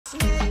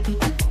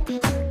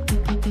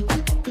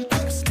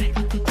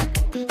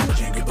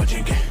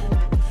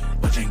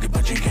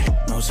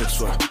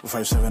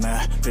57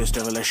 है, face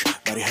devilish,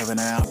 very heaven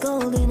है.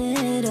 Golden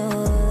it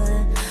all.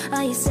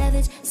 Are you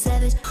savage,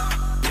 savage?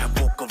 Yeah,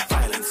 vocal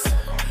violence,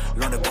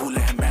 लौंडे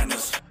भूले हैं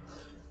manners.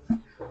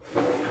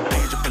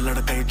 तेज पे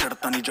लड़का ये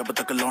चढ़ता नहीं जब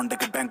तक लौंडे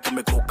के बैंक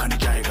में खोखा नहीं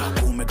जाएगा.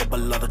 घूमेगा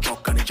बल्ला तो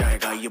चौका नहीं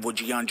जाएगा. ये वो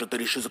जियान जो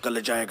तेरी शुज़ कर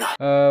ले जाएगा.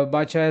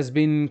 Badsha has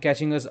been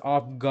catching us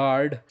off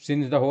guard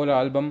since the whole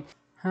album.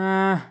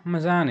 हाँ,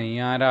 मज़ा नहीं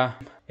आ रहा.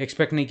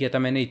 एक्सपेक्ट नहीं किया था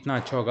मैंने इतना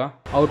अच्छा होगा.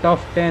 Out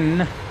of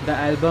 10,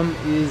 the album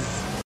is...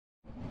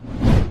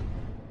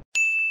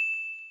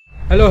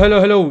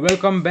 hello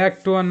welcome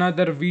back to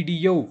another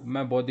video.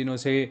 मैं बहुत दिनों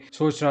से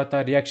सोच रहा था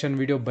रिएक्शन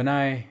वीडियो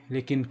बनाए,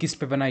 लेकिन किस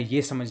पे बनाए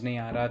ये समझ नहीं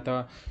आ रहा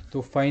था.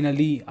 तो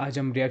फाइनली आज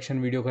हम रिएक्शन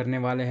वीडियो करने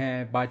वाले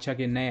हैं बादशाह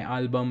के नए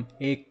एल्बम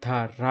एक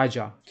था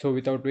राजा. So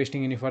without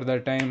wasting any further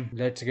time,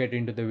 let's get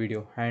into the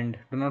video and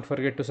do not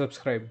forget to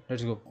subscribe.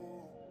 Let's go.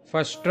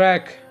 First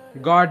track,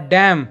 god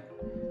damn,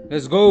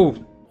 let's go.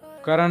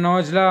 Karan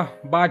Aujla,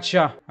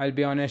 बादशाह. आई विल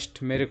बी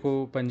ऑनेस्ट, मेरे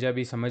को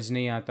पंजाबी समझ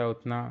नहीं आता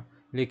उतना,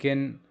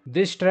 लेकिन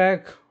this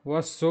track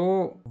was so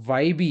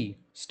vibey.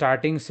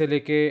 Starting से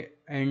लेके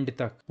एंड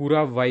तक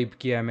पूरा वाइब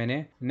किया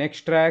मैंने.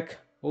 नेक्स्ट ट्रैक,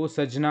 ओ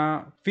सजना,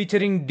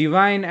 featuring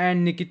divine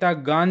and Nikita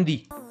Gandhi.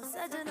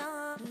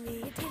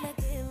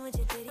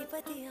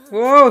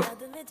 ओ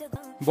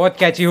बहुत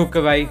कैची हुक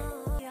है भाई.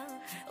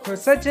 ओ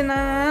सजना,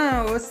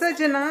 ओ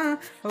सजना,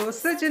 ओ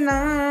सजना.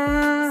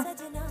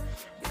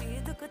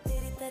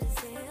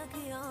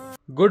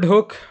 Good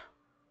hook,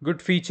 good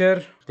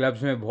feature.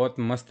 Clubs में बहुत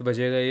मस्त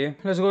बजेगा ये.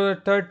 Let's go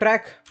third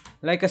track,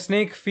 like a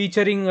snake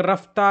featuring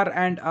रफ्तार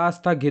and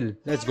Aastha Gill.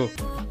 Let's go.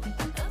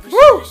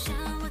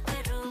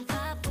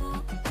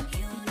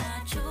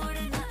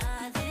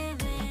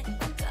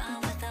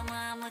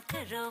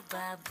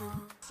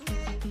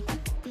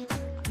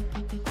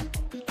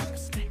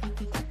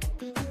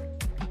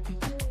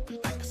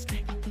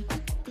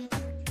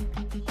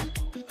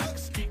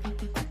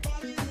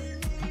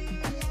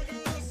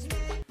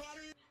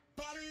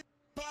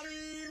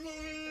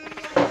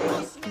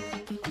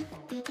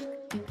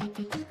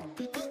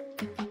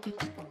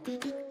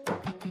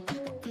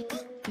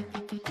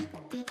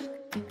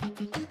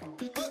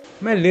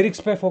 मैं लिरिक्स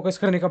पे फोकस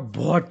करने का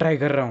बहुत ट्राई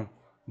कर रहा हूँ,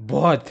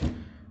 बहुत.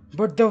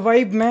 But the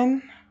vibe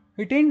man,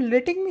 it ain't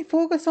letting me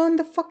focus on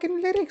the fucking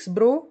lyrics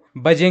bro.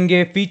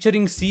 बजेंगे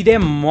featuring सीधे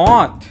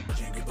मौत.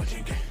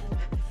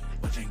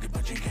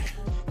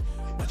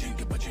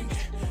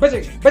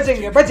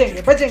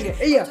 बजेंगे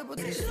एया.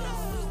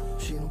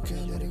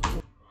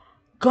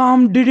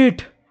 काम डिड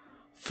इट.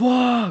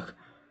 फक.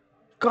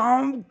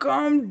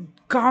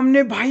 काम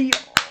ने भाई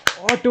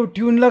ऑटो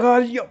ट्यून लगा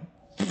लिया.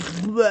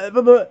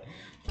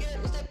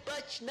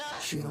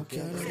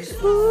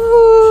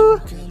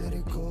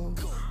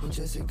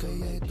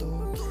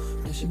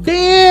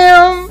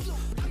 Damn.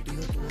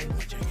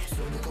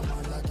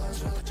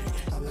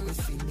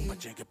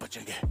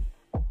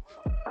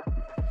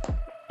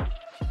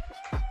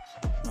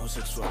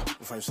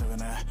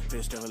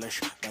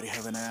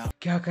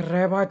 क्या कर रहा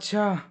है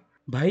बादशाह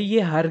भाई?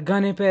 ये हर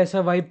गाने पे ऐसा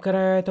वाइब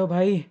कराया है तो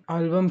भाई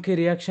एल्बम के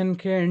रिएक्शन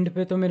के एंड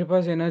पे तो मेरे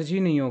पास एनर्जी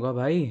नहीं होगा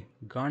भाई.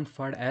 गांड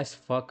फाड़ एस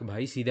फक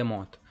भाई, सीधे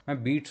मौत.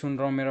 मैं बीट सुन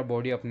रहा हूँ, मेरा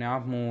बॉडी अपने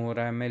आप मूव हो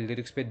रहा है, मैं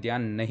लिरिक्स पे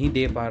ध्यान नहीं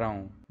दे पा रहा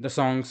हूँ. The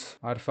songs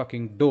are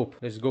fucking dope.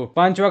 Let's go.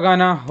 पांचवा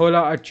गाना, होला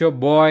अच्छो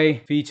boy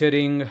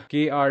featuring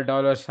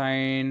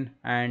KR$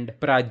 and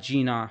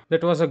प्राजीना.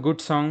 That was a good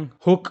song.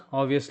 Hook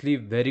obviously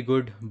very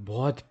good.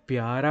 बहुत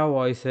प्यारा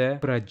वॉइस है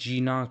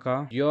प्राजीना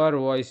का. Your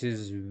voice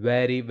is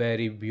very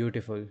very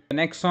beautiful.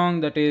 Next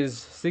song, that is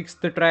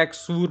sixth track,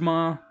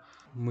 सूरमा.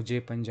 मुझे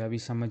पंजाबी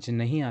समझ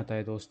नहीं आता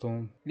है दोस्तों,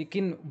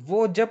 लेकिन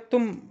वो जब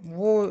तुम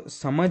वो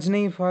समझ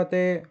नहीं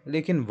पाते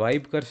लेकिन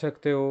वाइब कर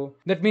सकते हो,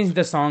 that means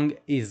the song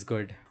is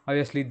good.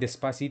 Obviously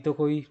डिस्पासीतो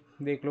को ही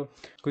देख लो,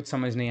 कुछ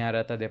समझ नहीं आ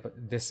रहा था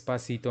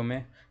डिस्पासीतो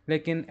में,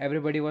 लेकिन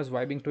everybody was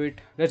vibing to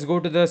it. Let's go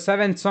to the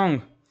seventh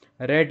song,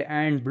 red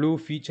and blue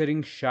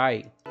featuring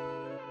शाई.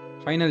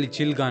 फाइनली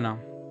चिल गाना,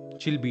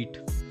 चिल बीट.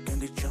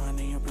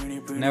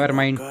 Never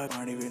mind.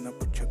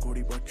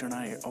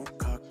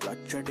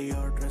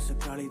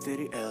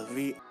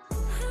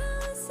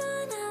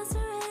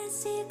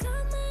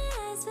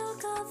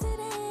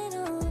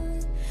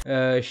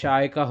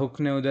 शाय का हुक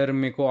ने उधर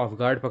मेरे को ऑफ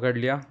गार्ड पकड़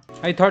लिया.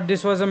 I thought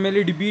this was a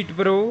melody beat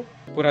bro.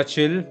 पूरा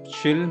चिल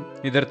चिल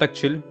इधर तक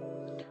चिल.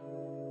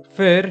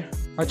 फिर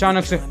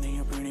अचानक से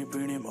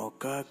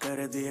मौका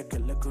कर दिया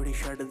किल कुड़ी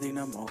छड़ दी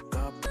ना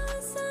मौका.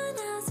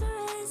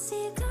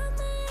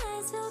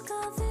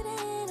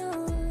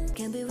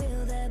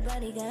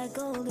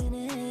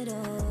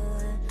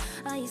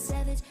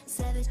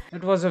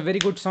 It was a very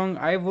good song.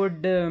 I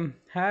would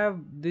have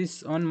this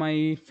on my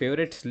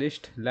favorites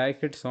list,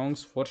 like it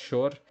songs for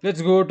sure.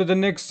 Let's go to the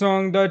next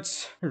song, that's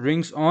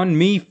Rings on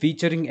Me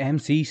featuring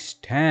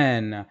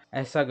mcstan.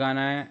 ऐसा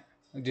गाना है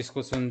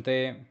जिसको सुनते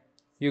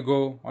you go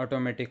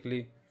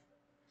automatically.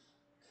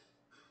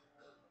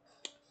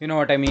 You know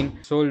what I mean.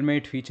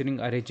 Soulmate featuring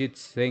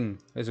Arijit Singh.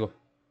 Let's go.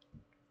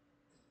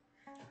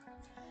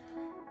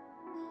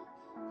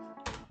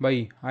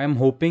 भाई I am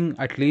hoping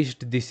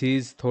at least this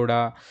is थोड़ा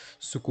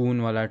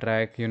सुकून वाला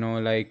track, you know,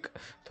 like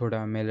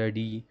थोड़ा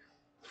मेलोडी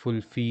फुल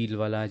फील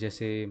वाला,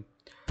 जैसे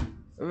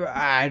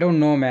I don't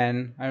know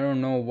man, I don't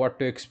know what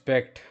to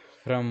expect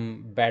from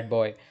bad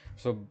boy,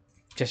 so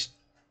just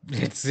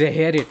let's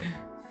hear it.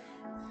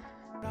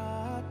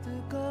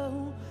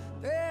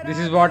 This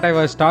is what I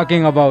was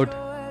talking about.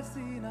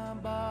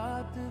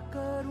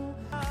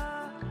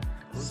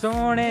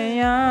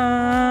 Sonia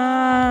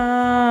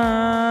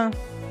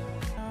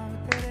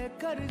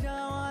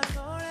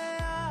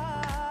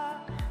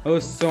O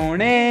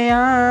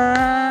Sonia.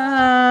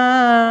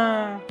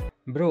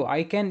 Bro,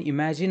 I can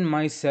imagine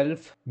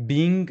myself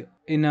being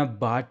in a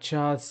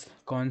BADSHAH's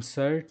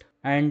concert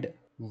and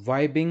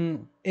vibing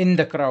in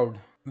the crowd.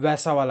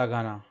 वैसा वाला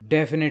गाना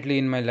definitely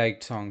in my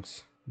liked songs.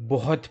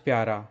 बहुत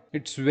प्यारा.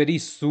 It's very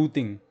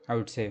soothing, I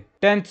would say.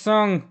 10th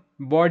song,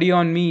 Body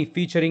on Me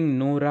featuring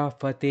Nora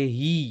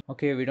Fatehi.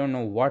 Okay, we don't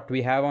know what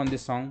we have on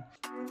this song.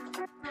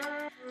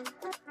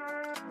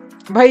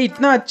 भाई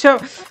इतना अच्छा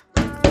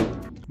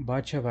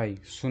बादशाह भाई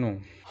सुनो,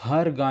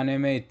 हर गाने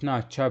में इतना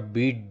अच्छा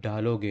बीट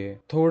डालोगे,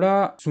 थोड़ा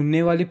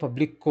सुनने वाली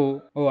पब्लिक को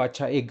ओ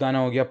अच्छा एक गाना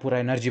हो गया पूरा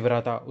एनर्जी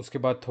भरा था, उसके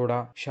बाद थोड़ा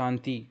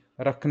शांति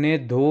रखने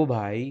दो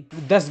भाई.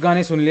 10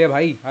 गाने सुन लिए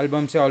भाई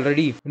एल्बम से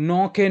ऑलरेडी.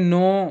 9 के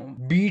 9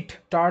 बीट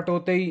स्टार्ट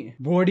होते ही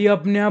बॉडी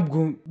अपने आप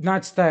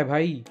नाचता है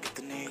भाई.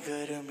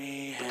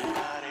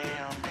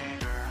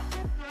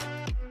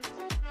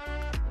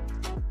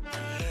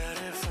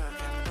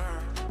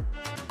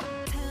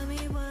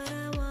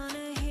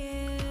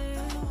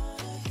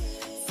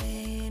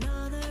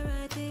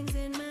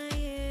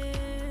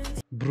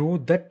 Bro,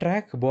 that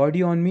track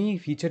Body on Me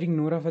featuring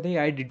Nora Fatehi,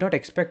 I did not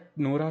expect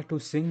Nora to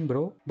sing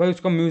bro. भाई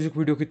उसका म्यूजिक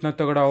वीडियो कितना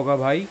तगड़ा होगा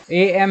भाई.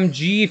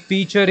 AMG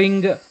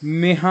featuring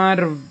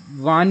मेहर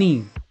वानी.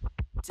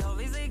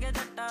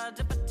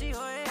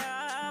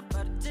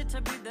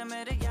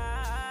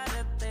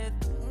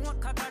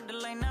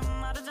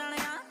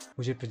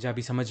 मुझे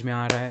पंजाबी समझ में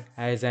आ रहा है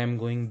as I am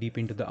going deep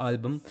into the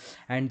album,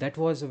 and that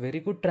was a very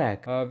good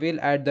track.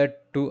 We'll add that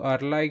to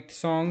our liked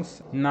songs.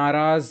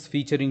 Naraz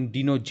featuring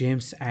Dino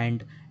James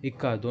and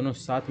Ikka, दोनों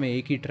साथ में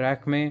एक ही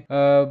ट्रैक में.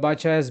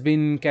 Bacha has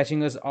been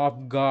catching us off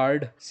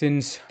guard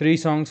since 3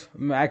 songs,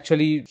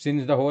 actually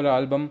since the whole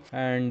album,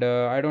 and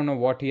I don't know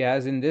what he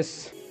has in this.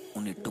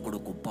 उन्हीं टुकड़ों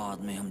को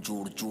बाद में हम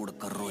जोड़ जोड़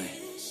कर रोए.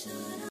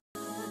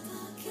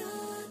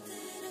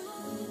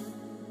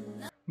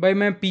 भाई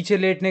मैं पीछे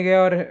लेटने गया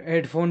और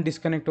हेडफोन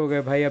डिस्कनेक्ट हो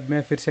गए भाई. अब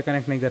मैं फिर से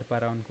कनेक्ट नहीं कर पा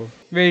रहा उनको.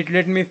 Wait,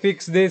 let me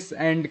fix this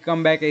and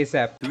come back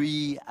ASAP.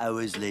 3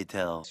 hours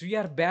later. So we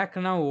are back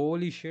now.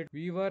 Holy shit.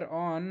 We were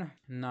on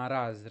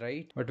Naraz,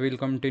 right? But we'll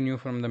continue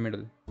from the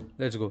middle.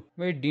 Let's go.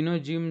 भाई Dino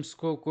gyms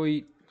को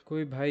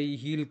कोई भाई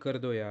heal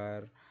कर दो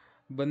यार.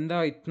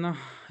 बंदा इतना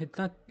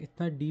इतना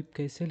इतना डीप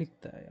कैसे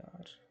लिखता है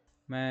यार.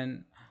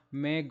 Man,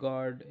 may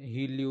God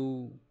heal you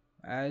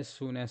as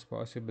soon as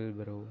possible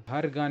bro.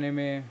 हर गाने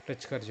में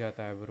टच कर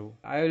जाता है bro.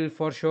 I will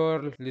for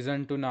sure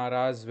listen to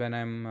Naraz when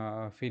I'm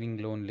feeling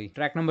lonely.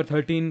 Track number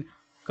 13,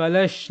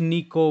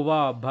 Kalashnikova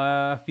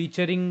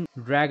featuring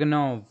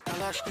Dragunov.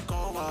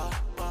 Kalashnikova,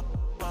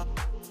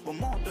 वो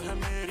मौत है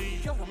मेरी,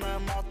 यो मैं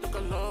मौत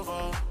का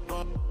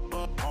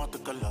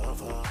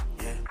lover,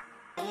 yeah.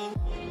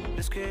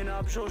 Misschien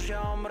op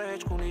social ombre,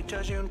 skuni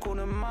chashi un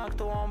kune mak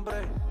to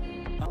ombre.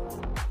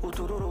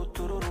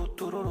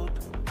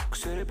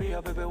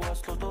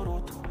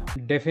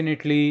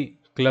 Definitely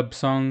club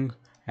song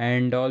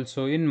and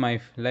also in my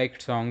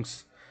liked songs.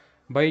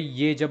 भाई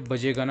ये जब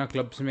बजेगा ना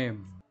क्लब्स में,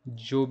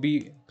 जो भी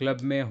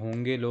क्लब में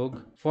होंगे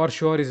लोग फॉर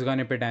श्योर इस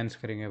गाने पे डांस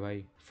करेंगे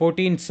भाई.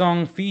 14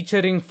 song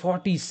featuring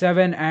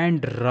 47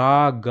 and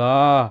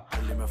रागा.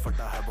 दिल्ली में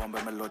फटा है,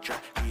 बॉम्बे में लोचा,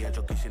 किया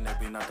जो किसी ने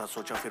भी ना था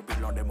सोचा, फिर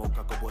भी लौंडे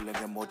मौका को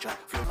बोलेंगे मोचा.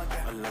 फ्लो अलग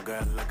है, अलग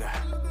है,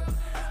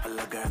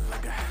 अलग है,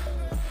 अलग है.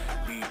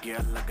 बीट ये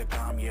अलग है,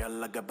 काम ये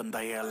अलग है, बंदा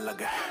ये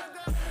अलग है,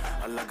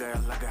 अलग है,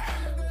 अलग है,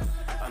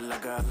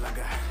 अलग है, अलग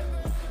है.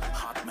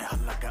 हाथ में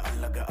अलग है,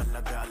 अलग है,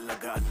 अलग है,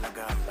 अलग है, अलग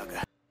है, अलग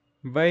है.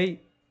 भाई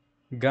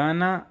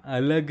गाना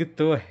अलग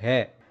तो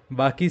है,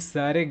 बाकी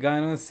सारे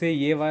गानों से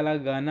ये वाला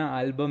गाना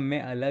एल्बम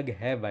में अलग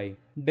है भाई.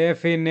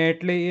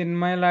 Definitely in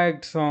my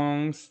liked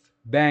songs.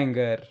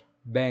 banger.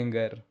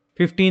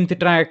 15th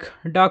track,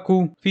 Daaku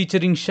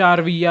featuring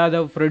Sharvi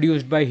Yadav,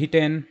 produced by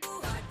Hiten.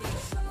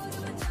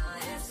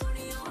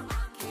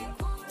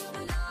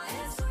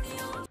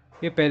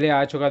 ये पहले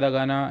आ चुका था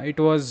गाना. It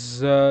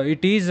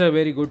is a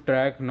very good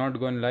track, not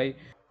gonna lie.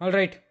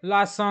 Alright,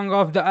 last song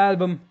of the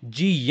album,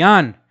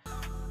 Jiyan.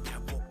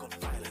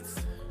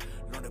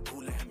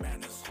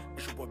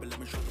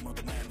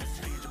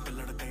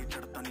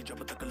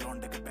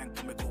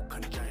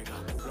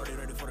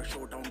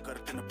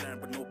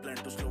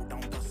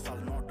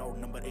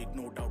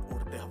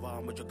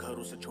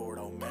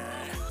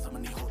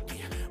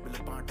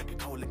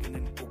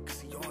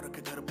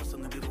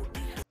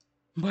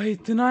 भाई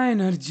इतना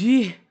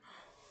energy,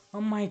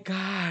 oh my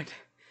god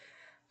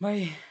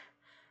भाई,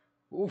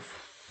 उफ,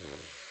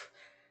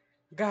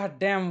 god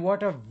damn,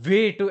 what a way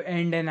to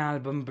end an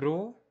album bro.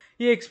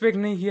 ये एक्सपेक्ट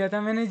नहीं किया था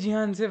मैंने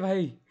जिहान से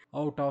भाई.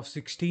 Out of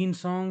 16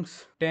 songs,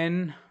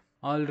 10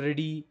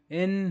 already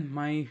in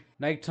my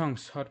liked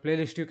songs or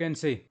playlist, you can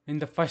say,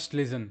 in the first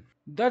listen.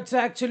 That's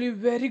actually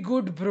very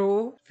good,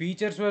 bro.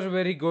 Features were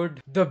very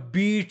good. The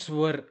beats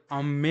were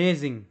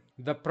amazing.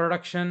 The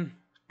production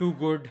too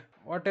good.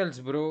 What else,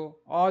 bro?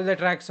 All the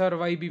tracks are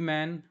vibey,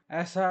 man.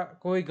 ऐसा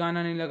कोई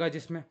गाना नहीं लगा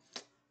जिसमें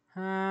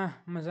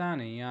हाँ मज़ा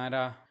नहीं आ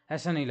रहा,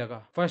 ऐसा नहीं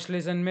लगा. फर्स्ट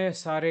लिसन में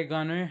सारे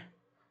गाने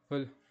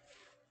फुल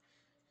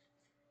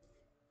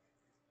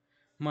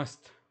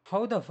मस्त.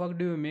 How the fuck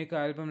do you make an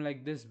album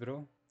like this, bro?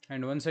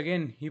 And once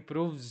again, he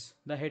proves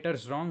the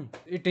haters wrong.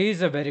 It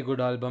is a very good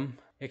album.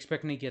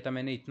 Expect नहीं किया था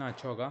मैंने इतना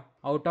अच्छा होगा.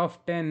 Out of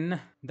 10,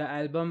 the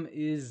album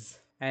is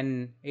an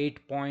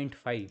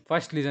 8.5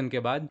 first legion के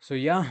बाद. So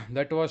yeah,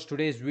 that was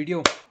today's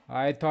video.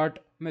 I thought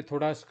मैं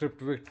थोड़ा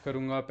स्क्रिप्ट विक्ट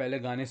करूँगा, पहले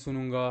गाने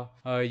सुनूंगा,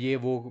 ये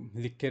वो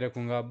लिख के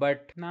रखूँगा,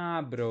 बट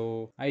ना bro,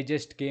 I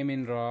just came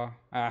in raw.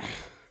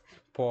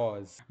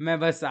 Pause. मैं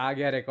बस आ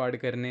गया रिकॉर्ड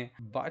करने.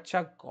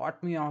 बादशाह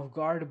caught me off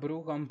guard, bro,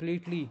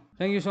 completely.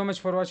 Thank you so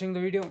much for watching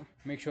the video.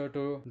 Make sure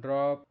to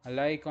drop a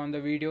like on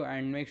the video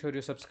and make sure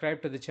you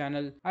subscribe to the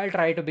channel. I'll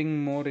try to bring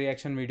more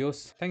reaction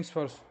videos. Thanks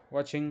for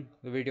watching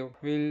the video.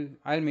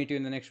 I'll meet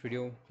you in the next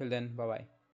video. Till then, bye bye.